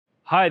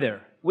Hi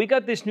there. We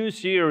got this new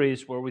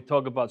series where we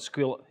talk about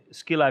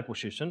skill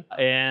acquisition,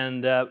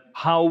 and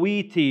how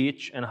we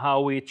teach and how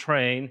we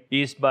train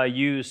is by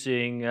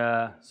using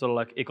sort of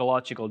like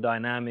ecological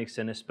dynamics,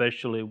 and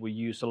especially we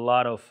use a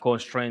lot of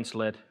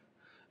constraints-led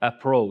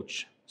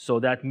approach.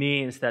 So that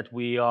means that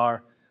we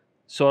are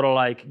sort of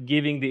like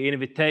giving the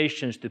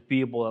invitations to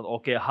people that,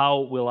 okay,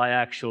 how will I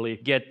actually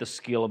get the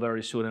skill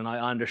very soon and I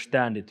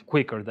understand it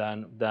quicker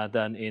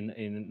than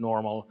in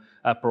normal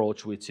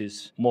approach, which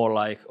is more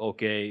like,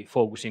 okay,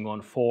 focusing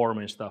on form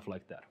and stuff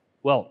like that.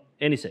 Well,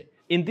 anyway,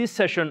 in this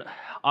session,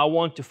 I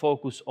want to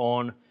focus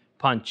on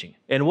punching.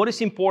 And what is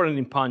important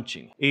in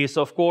punching is,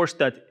 of course,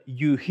 that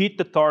you hit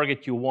the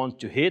target you want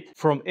to hit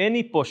from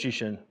any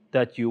position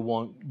that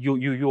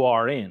you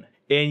are in,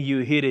 and you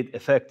hit it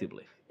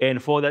effectively. And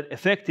for that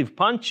effective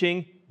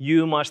punching,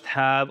 you must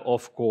have,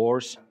 of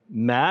course,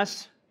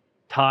 mass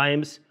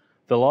times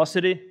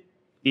velocity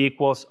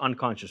equals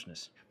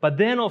unconsciousness. But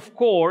then, of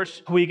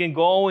course, we can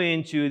go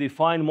into the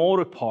fine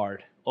motor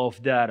part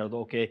of that,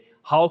 okay,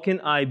 how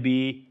can I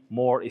be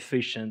more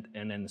efficient,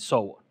 and then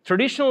so on.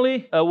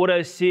 Traditionally, what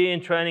I see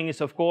in training is,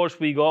 of course,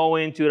 we go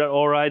into that,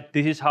 all right,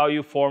 this is how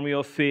you form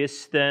your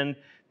fist, and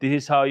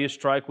this is how you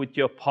strike with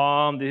your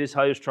palm, this is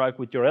how you strike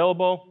with your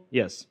elbow.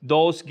 Yes,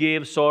 those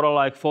give sort of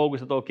like focus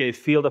that, okay,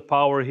 feel the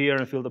power here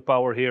and feel the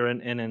power here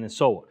and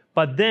so on.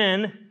 But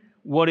then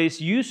what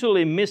is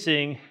usually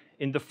missing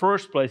in the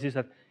first place is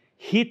that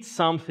hit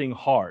something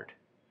hard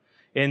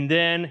and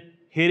then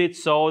hit it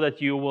so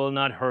that you will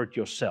not hurt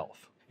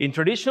yourself. In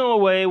traditional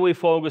way, we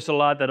focus a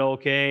lot that,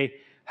 okay,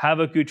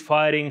 have a good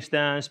fighting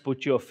stance,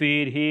 put your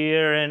feet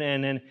here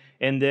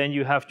and then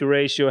you have to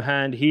raise your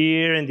hand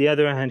here and the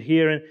other hand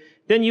here, and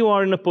then you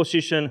are in a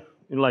position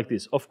like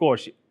this. Of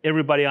course,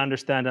 everybody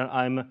understands that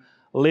I'm a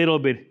little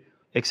bit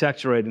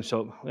exaggerating,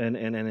 so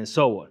and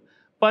so on.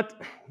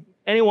 But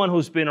anyone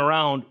who's been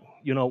around,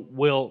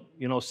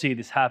 will see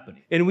this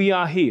happening. And we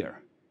are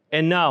here.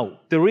 And now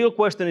the real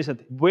question is that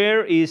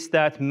where is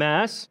that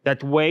mass,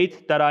 that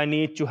weight that I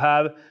need to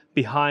have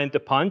behind the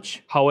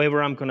punch,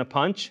 however I'm going to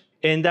punch,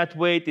 and that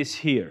weight is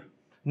here.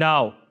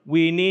 Now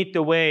we need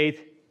the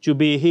weight to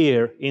be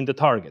here in the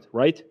target,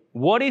 right?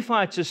 What if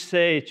I just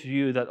say to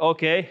you that,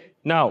 okay,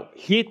 now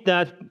hit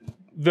that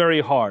very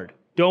hard.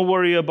 Don't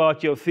worry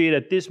about your feet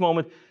at this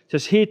moment,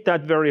 just hit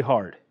that very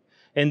hard.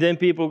 And then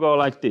people go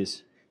like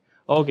this.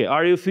 Okay,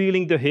 are you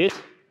feeling the hit?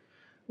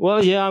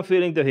 Well, yeah, I'm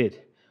feeling the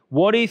hit.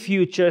 What if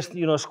you just,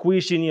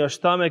 squeeze in your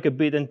stomach a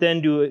bit and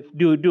then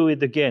do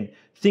it again?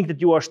 Think that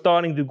you are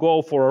starting to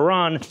go for a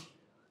run.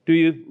 Do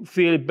you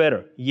feel it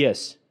better?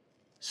 Yes.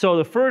 So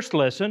the first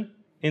lesson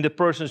in the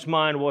person's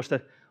mind was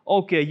that,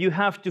 okay, you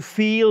have to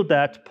feel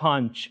that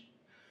punch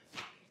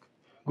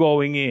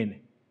going in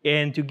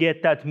and to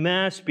get that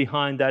mass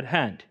behind that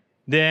hand.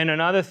 Then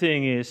another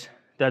thing is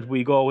that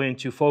we go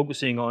into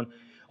focusing on,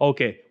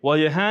 okay, well,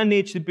 your hand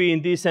needs to be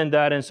in this and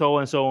that and so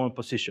on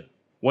position.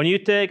 When you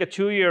take a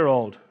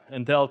 2-year-old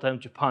and tell them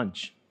to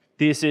punch,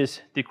 this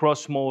is the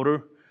cross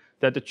motor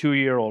that the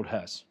 2-year-old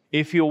has.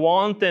 If you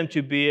want them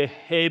to be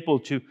able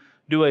to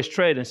do a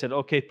straight and said,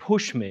 okay,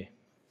 push me,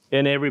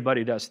 and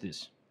everybody does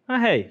this.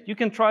 Hey, you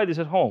can try this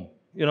at home.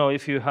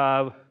 If you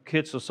have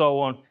kids or so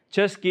on,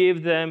 just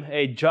give them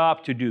a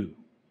job to do.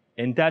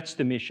 And that's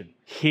the mission.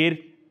 Hit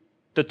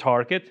the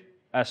target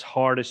as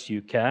hard as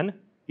you can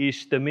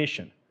is the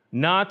mission.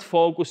 Not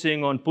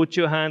focusing on put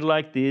your hand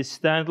like this,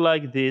 stand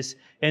like this,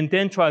 and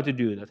then try to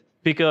do that.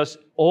 Because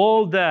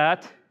all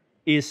that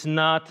is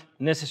not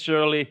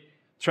necessarily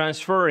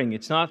transferring.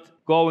 It's not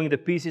going, the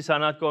pieces are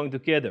not going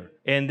together.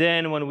 And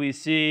then when we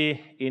see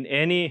in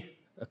any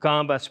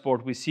combat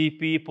sport, we see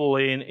people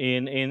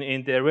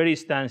in their ready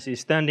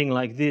stances standing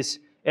like this.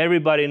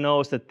 Everybody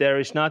knows that there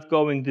is not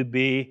going to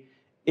be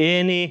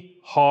any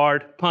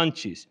hard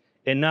punches.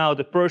 And now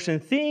the person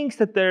thinks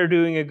that they're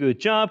doing a good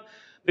job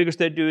because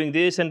they're doing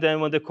this, and then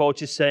when the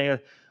coach is saying,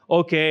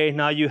 okay,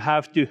 now you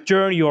have to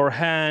turn your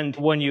hand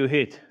when you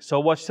hit. So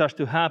what starts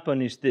to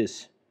happen is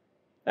this.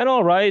 And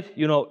all right,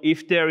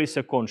 if there is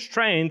a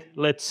constraint,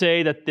 let's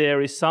say that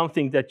there is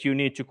something that you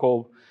need to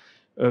go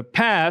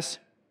pass,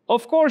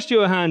 of course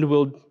your hand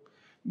will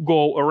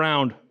go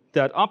around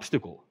that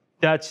obstacle.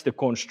 That's the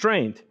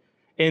constraint.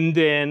 And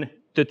then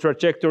the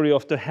trajectory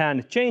of the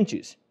hand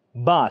changes.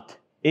 But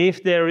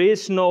if there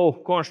is no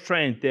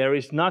constraint, there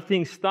is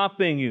nothing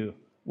stopping you,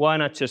 why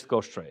not just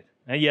go straight?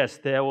 And yes,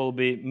 there will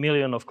be a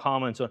million of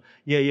comments on,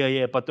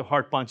 yeah, but the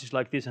hard punch is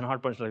like this and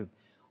hard punch is like that.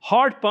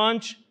 Hard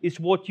punch is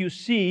what you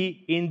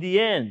see in the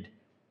end.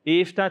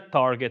 If that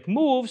target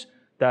moves,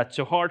 that's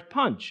a hard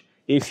punch.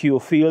 If you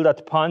feel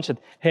that punch, that,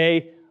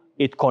 hey,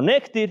 it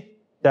connected,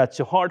 that's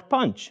a hard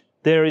punch.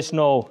 There is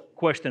no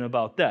question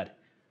about that.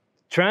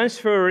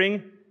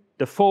 Transferring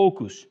the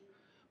focus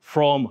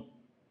from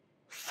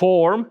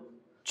form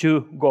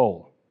to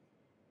goal.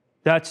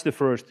 That's the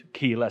first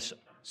key lesson.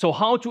 So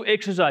how to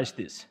exercise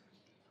this?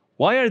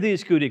 Why are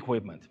these good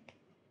equipment?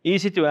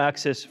 Easy to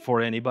access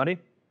for anybody.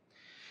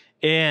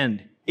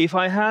 And if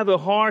I have a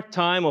hard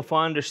time of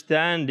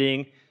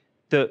understanding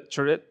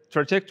the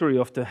trajectory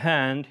of the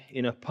hand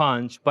in a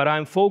punch, but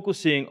I'm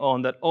focusing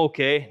on that,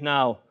 okay,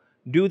 now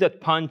do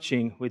that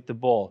punching with the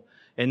ball.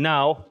 And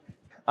now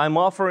I'm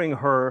offering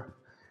her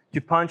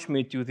to punch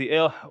me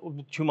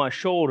to my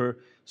shoulder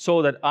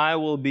so that I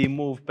will be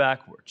moved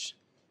backwards.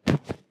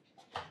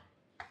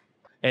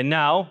 And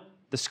now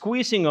the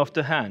squeezing of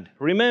the hand.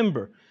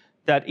 Remember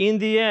that in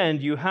the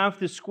end you have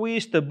to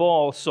squeeze the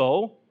ball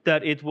so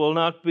that it will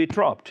not be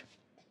dropped.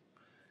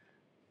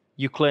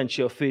 You clench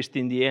your fist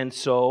in the end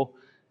so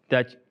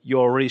that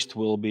your wrist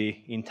will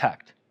be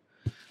intact.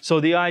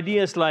 So the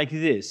idea is like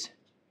this.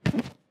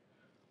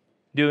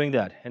 Doing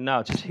that. And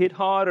now just hit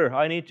harder.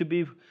 I need to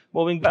be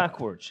moving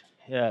backwards.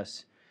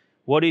 Yes.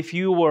 What if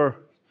you were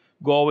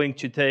going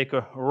to take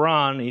a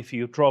run, if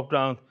you drop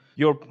down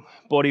your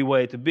body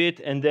weight a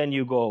bit and then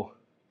you go.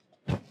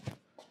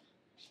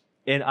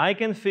 And I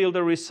can feel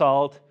the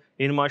result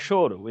in my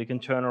shoulder. We can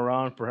turn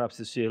around perhaps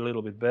to see a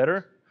little bit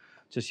better.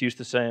 Just use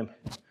the same.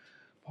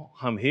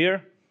 I'm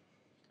here.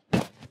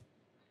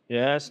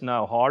 Yes,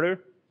 now harder.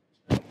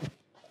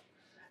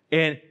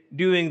 And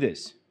doing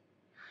this.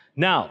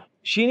 Now,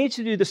 she needs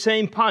to do the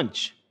same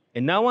punch.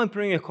 And now I'm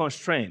bringing a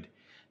constraint.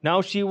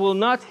 Now she will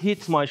not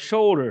hit my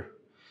shoulder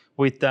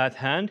with that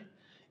hand.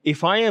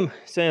 If I am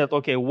saying that,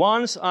 okay,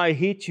 once I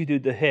hit you to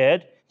the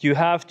head, you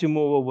have to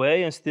move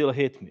away and still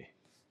hit me.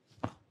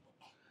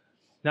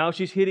 Now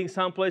she's hitting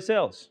someplace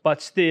else.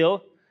 But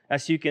still,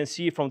 as you can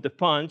see from the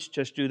punch,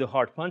 just do the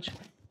hard punch,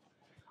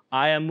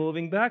 I am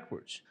moving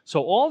backwards.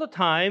 So all the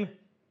time,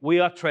 we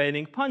are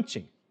training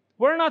punching.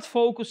 We're not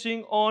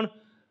focusing on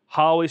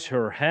how is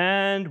her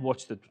hand,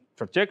 what's the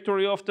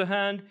trajectory of the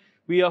hand.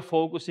 We are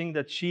focusing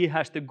that she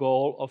has the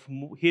goal of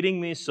hitting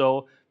me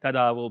so that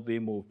I will be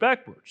moved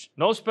backwards.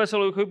 No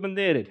special equipment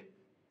needed,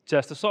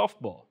 just a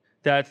softball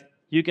that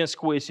you can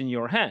squeeze in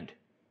your hand.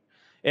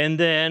 And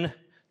then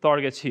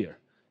targets here.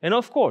 And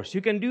of course,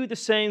 you can do the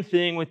same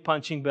thing with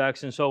punching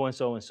backs and so and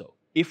so and so.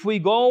 If we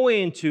go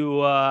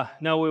into,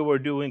 now we were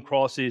doing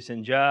crosses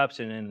and jabs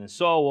and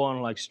so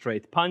on, like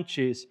straight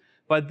punches.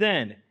 But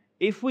then,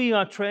 if we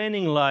are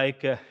training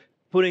like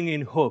putting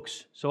in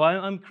hooks, so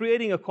I'm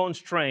creating a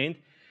constraint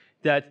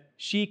that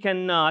she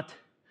cannot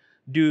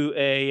do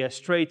a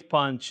straight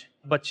punch,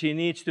 but she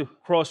needs to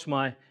cross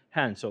my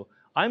hand. So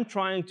I'm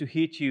trying to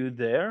hit you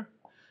there,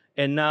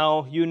 and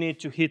now you need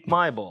to hit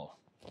my ball.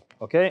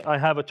 Okay, I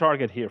have a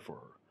target here for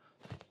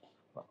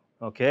her.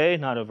 Okay,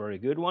 not a very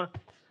good one.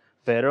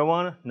 Better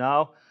one.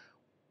 Now,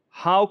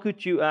 how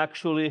could you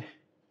actually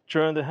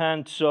turn the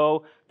hand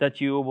so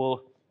that you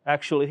will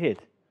actually hit?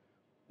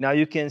 Now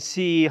you can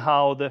see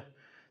how the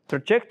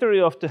trajectory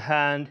of the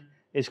hand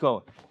is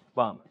going.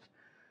 Bam.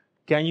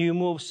 Can you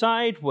move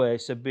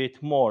sideways a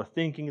bit more,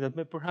 thinking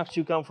that perhaps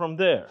you come from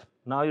there?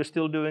 Now you're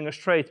still doing a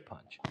straight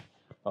punch.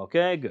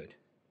 Okay, good.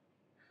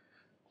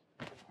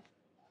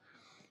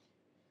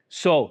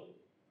 So,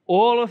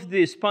 all of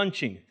this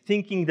punching,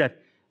 thinking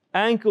that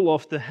angle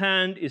of the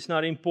hand is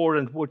not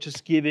important, we're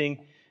just giving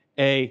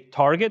a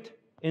target,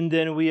 and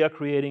then we are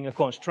creating a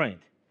constraint.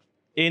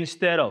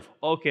 Instead of,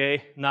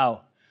 okay,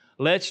 now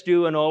let's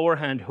do an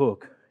overhand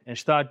hook and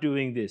start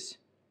doing this.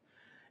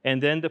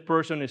 And then the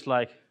person is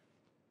like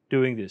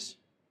doing this.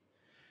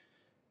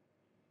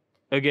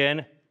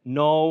 Again,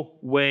 no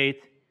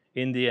weight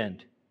in the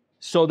end.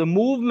 So the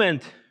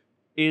movement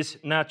is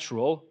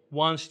natural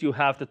once you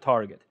have the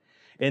target.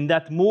 And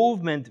that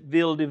movement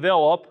will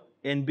develop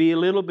and be a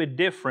little bit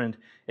different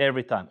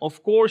every time.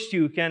 Of course,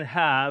 you can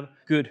have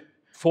good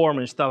form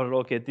and stuff.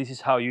 Okay, this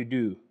is how you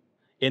do.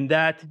 And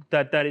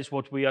that is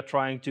what we are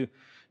trying to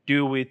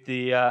do with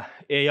the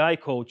AI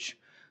coach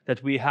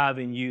that we have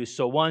in use.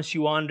 So once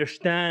you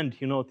understand,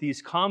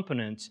 these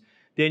components,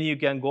 then you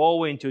can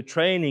go into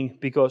training,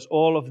 because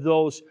all of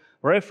those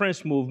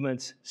reference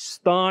movements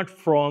start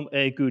from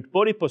a good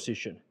body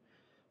position,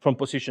 from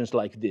positions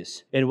like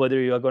this. And whether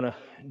you are going to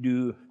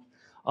do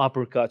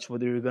uppercuts,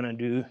 whether you're going to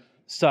do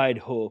side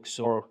hooks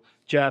or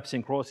jabs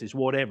and crosses,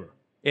 whatever.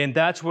 And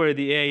that's where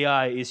the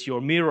AI is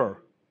your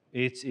mirror.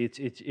 That's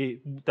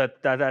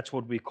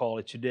what we call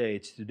it today.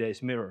 It's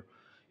today's mirror.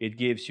 It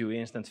gives you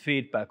instant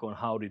feedback on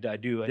how did I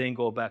do, and then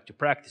go back to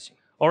practicing.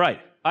 All right,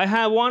 I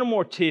have one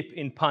more tip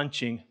in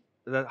punching,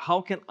 that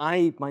how can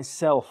I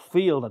myself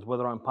feel that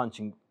whether I'm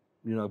punching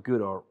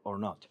good or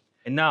not.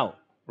 And now,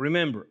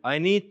 remember, I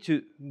need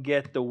to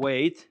get the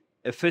weight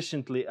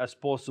efficiently as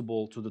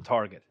possible to the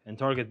target, and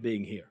target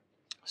being here.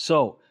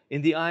 So,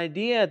 in the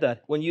idea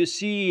that when you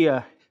see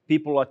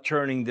people are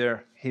turning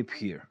their hip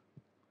here,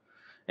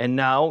 and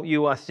now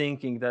you are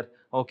thinking that,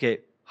 okay,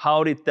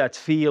 how did that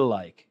feel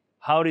like?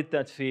 How did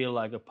that feel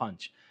like a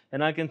punch?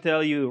 And I can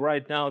tell you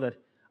right now that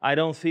I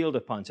don't feel the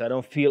punch. I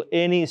don't feel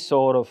any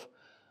sort of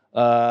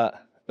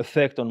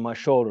effect on my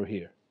shoulder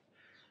here.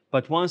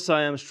 But once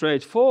I am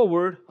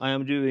straightforward, I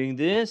am doing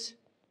this.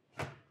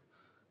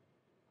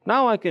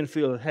 Now I can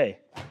feel that, hey,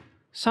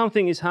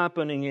 something is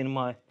happening in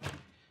my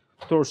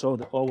torso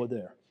over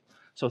there.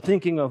 So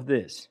thinking of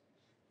this,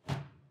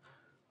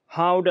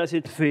 how does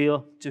it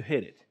feel to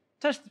hit it?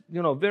 Just,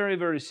 very,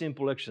 very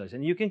simple exercise.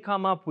 And you can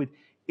come up with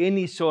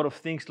any sort of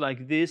things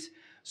like this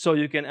so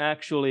you can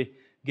actually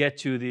get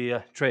to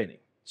the training.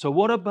 So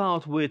what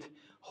about with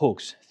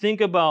hooks?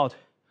 Think about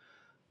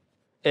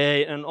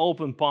an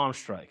open palm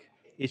strike.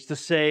 It's the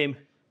same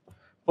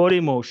body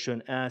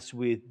motion as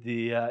with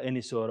the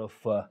any sort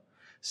of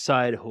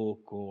side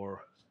hook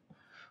or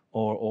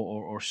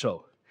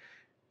so.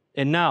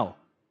 And now,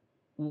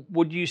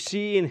 what you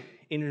see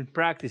in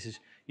practice is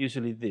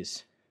usually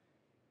this.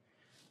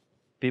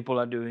 People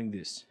are doing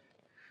this.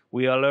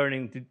 We are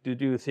learning to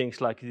do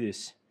things like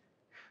this.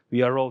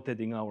 We are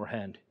rotating our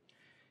hand.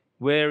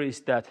 Where is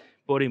that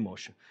body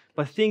motion?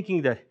 But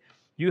thinking that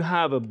you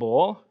have a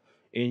ball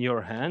in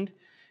your hand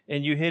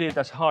and you hit it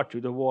as hard to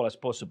the wall as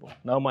possible.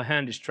 Now my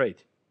hand is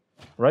straight,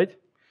 right?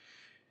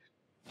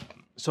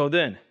 So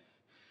then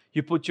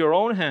you put your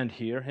own hand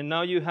here and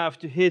now you have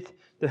to hit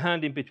the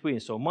hand in between.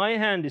 So my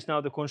hand is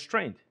now the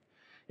constraint.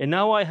 And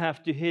now I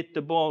have to hit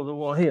the ball, the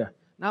wall here.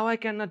 Now I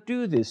cannot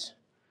do this.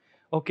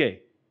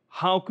 Okay,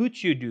 how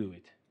could you do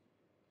it?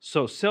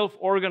 So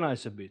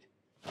self-organize a bit.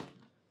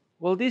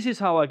 Well, this is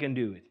how I can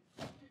do it.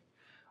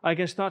 I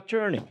can start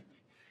turning.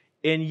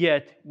 And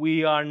yet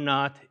we are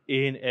not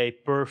in a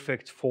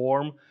perfect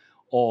form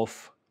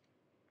of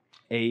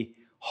a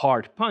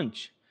hard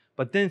punch.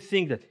 But then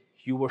think that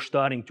you were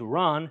starting to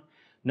run,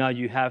 now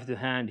you have the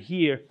hand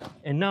here,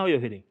 and now you're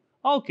hitting.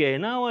 Okay,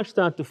 now I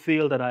start to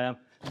feel that I am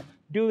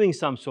doing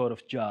some sort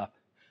of job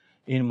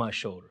in my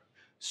shoulder.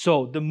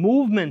 So the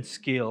movement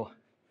skill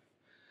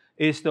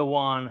is the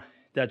one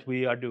that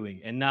we are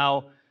doing. And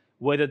now,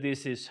 whether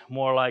this is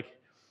more like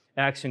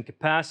action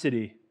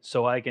capacity,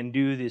 so I can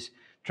do this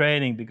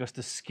training, because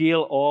the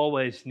skill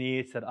always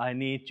needs that I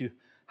need to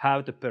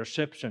have the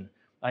perception.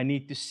 I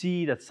need to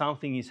see that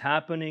something is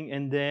happening,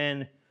 and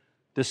then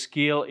the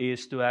skill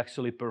is to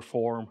actually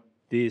perform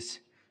this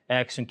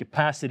action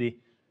capacity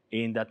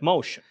in that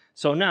motion.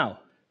 So now,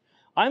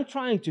 I'm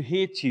trying to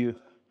hit you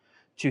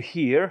to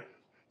here,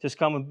 just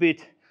come a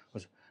bit.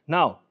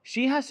 Now,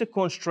 she has a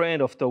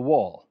constraint of the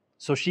wall,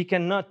 so she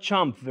cannot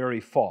jump very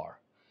far.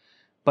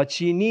 But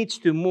she needs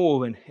to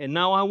move, and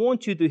now I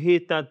want you to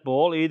hit that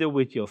ball either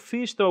with your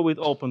fist or with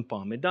open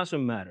palm. It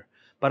doesn't matter.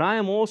 But I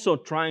am also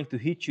trying to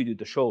hit you to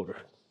the shoulder.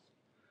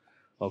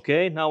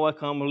 Okay, now I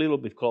come a little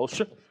bit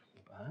closer.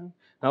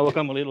 Now I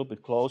come a little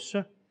bit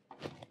closer.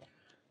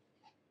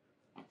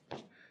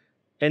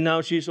 And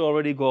now she's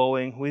already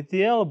going with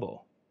the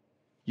elbow.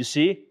 You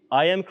see,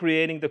 I am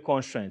creating the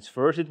constraints.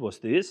 First it was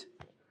this.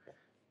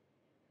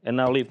 And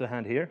now leave the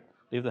hand here.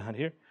 Leave the hand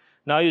here.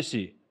 Now you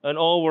see, an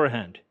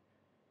overhand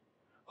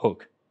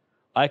hook.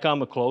 I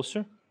come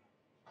closer.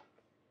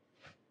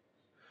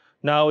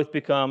 Now it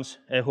becomes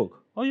a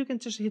hook. Or you can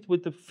just hit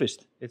with the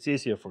fist. It's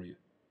easier for you.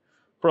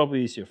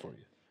 Probably easier for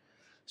you.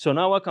 So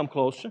now I come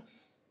closer.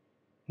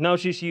 Now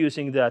she's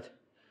using that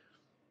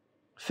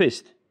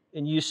fist.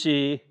 And you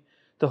see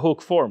the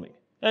hook forming.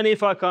 And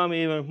if I come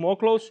even more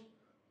close,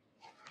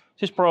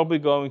 she's probably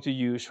going to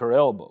use her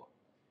elbow.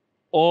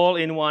 All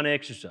in one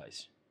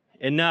exercise.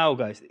 And now,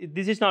 guys,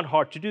 this is not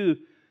hard to do.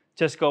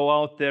 Just go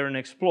out there and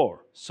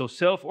explore. So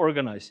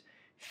self-organize.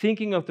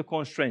 Thinking of the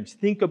constraints.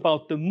 Think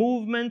about the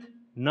movement,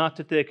 not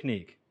the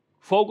technique.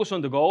 Focus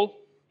on the goal.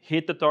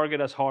 Hit the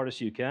target as hard as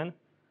you can.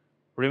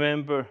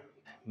 Remember,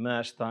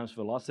 mass times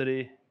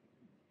velocity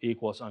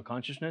equals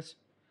unconsciousness.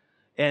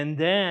 And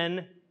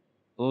then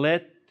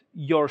let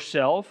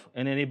yourself,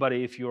 and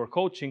anybody if you're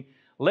coaching,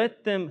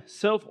 let them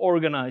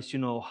self-organize,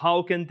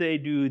 how can they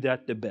do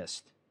that the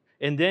best.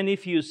 And then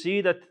if you see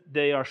that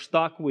they are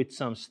stuck with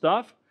some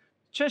stuff,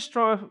 just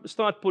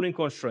start putting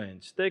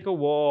constraints. Take a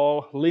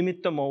wall,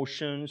 limit the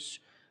motions,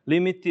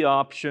 limit the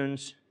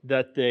options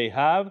that they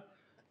have,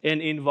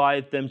 and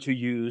invite them to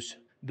use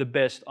the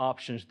best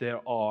options there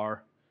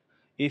are.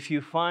 If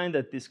you find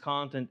that this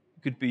content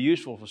could be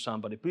useful for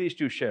somebody, please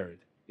do share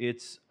it.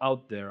 It's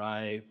out there.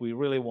 We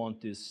really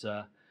want this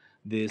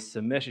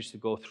message to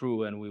go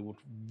through, and we would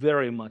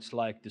very much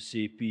like to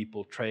see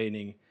people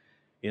training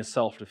in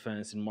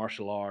self-defense, in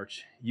martial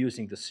arts,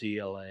 using the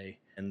CLA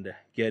and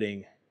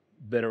getting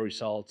better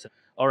results.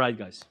 All right,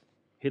 guys,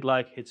 hit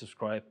like, hit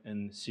subscribe,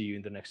 and see you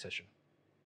in the next session.